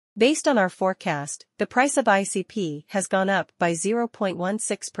Based on our forecast, the price of ICP has gone up by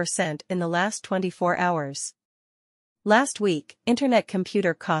 0.16% in the last 24 hours. Last week, Internet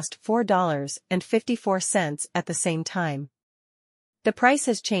Computer cost $4.54 at the same time. The price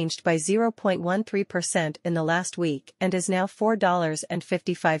has changed by 0.13% in the last week and is now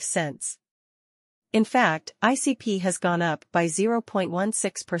 $4.55. In fact, ICP has gone up by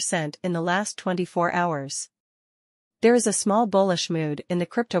 0.16% in the last 24 hours. There is a small bullish mood in the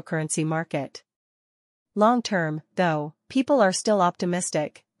cryptocurrency market. Long-term, though, people are still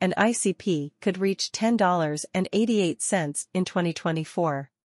optimistic, and ICP could reach $10.88 in 2024.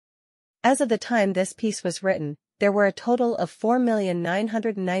 As of the time this piece was written, there were a total of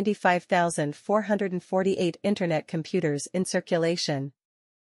 4,995,448 Internet computers in circulation.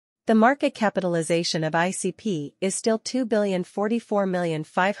 The market capitalization of ICP is still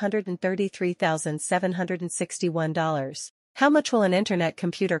 $2,044,533,761. How much will an Internet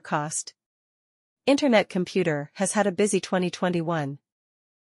computer cost? Internet computer has had a busy 2021.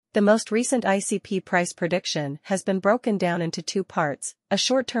 The most recent ICP price prediction has been broken down into two parts, a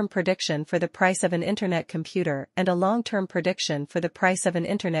short-term prediction for the price of an Internet computer and a long-term prediction for the price of an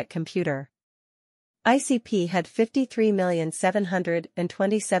Internet computer. ICP had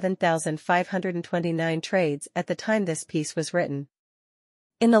 53,727,529 trades at the time this piece was written.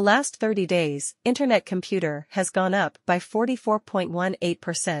 In the last 30 days, Internet computer has gone up by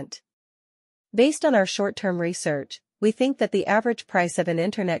 44.18%. Based on our short-term research, we think that the average price of an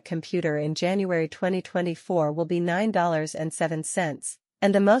Internet computer in January 2024 will be $9.07,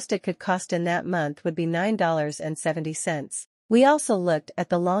 and the most it could cost in that month would be $9.70. We also looked at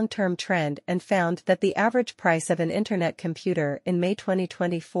the long-term trend and found that the average price of an Internet computer in May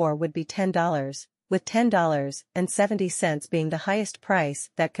 2024 would be $10, with $10.70 being the highest price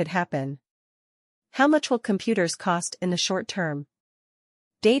that could happen. How much will computers cost in the short term?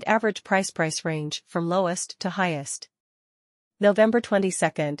 Date average price range from lowest to highest. November 22,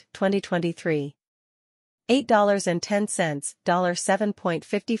 2023. $8.10,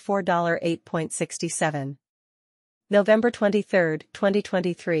 $7.54, $8.67. November 23,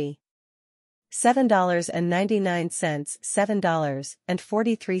 2023. $7.99,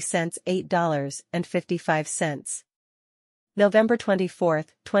 $7.43, $8.55. November 24,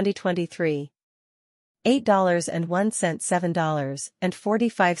 2023. $8.01,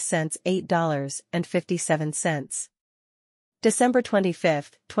 $7.45, $8.57. December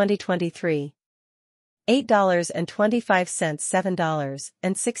 25, 2023. $8.25,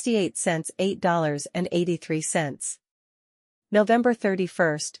 $7.68, $8.83. November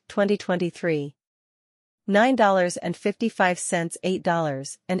 31, 2023. $9.55,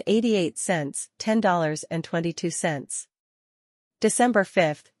 $8.88, $10.22. December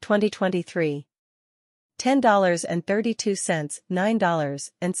 5, 2023. $10.32,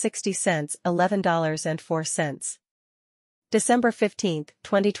 $9.60, $11.04. December 15,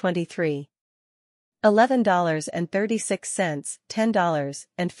 2023. $11.36,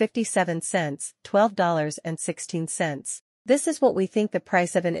 $10.57, $12.16. This is what we think the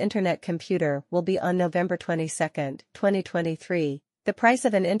price of an Internet computer will be on November 22, 2023. The price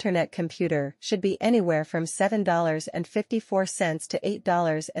of an Internet computer should be anywhere from $7.54 to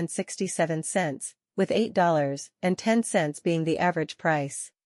 $8.67, with $8.10 being the average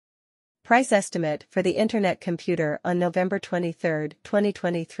price. Price estimate for the Internet computer on November 23,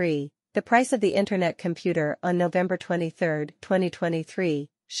 2023. The price of the Internet computer on November 23, 2023,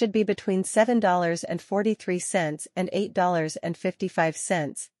 should be between $7.43 and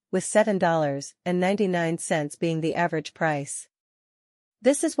 $8.55, with $7.99 being the average price.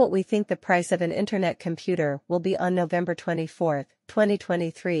 This is what we think the price of an Internet computer will be on November 24,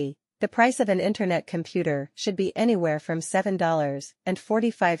 2023. The price of an Internet computer should be anywhere from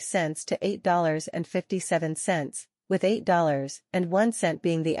 $7.45 to $8.57, with $8.01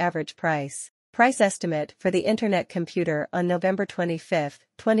 being the average price. Price estimate for the Internet computer on November 25,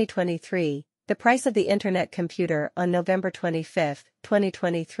 2023. The price of the Internet computer on November 25,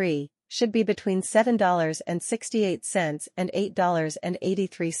 2023, should be between $7.68 and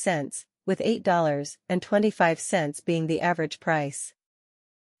 $8.83, with $8.25 being the average price.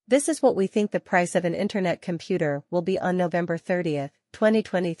 This is what we think the price of an Internet computer will be on November 30,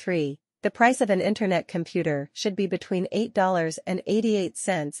 2023. The price of an Internet computer should be between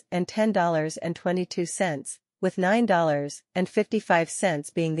 $8.88 and $10.22, with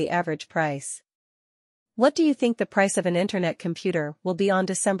 $9.55 being the average price. What do you think the price of an Internet computer will be on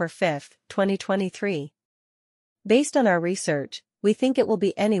December 5, 2023? Based on our research, we think it will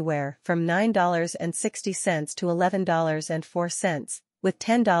be anywhere from $9.60 to $11.04, with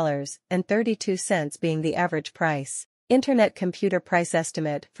 $10.32 being the average price. Internet Computer Price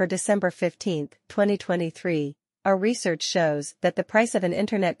Estimate for December 15, 2023. Our research shows that the price of an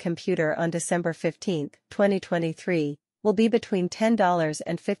internet computer on December 15, 2023, will be between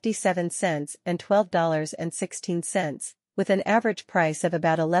 $10.57 and $12.16, with an average price of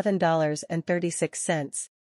about $11.36.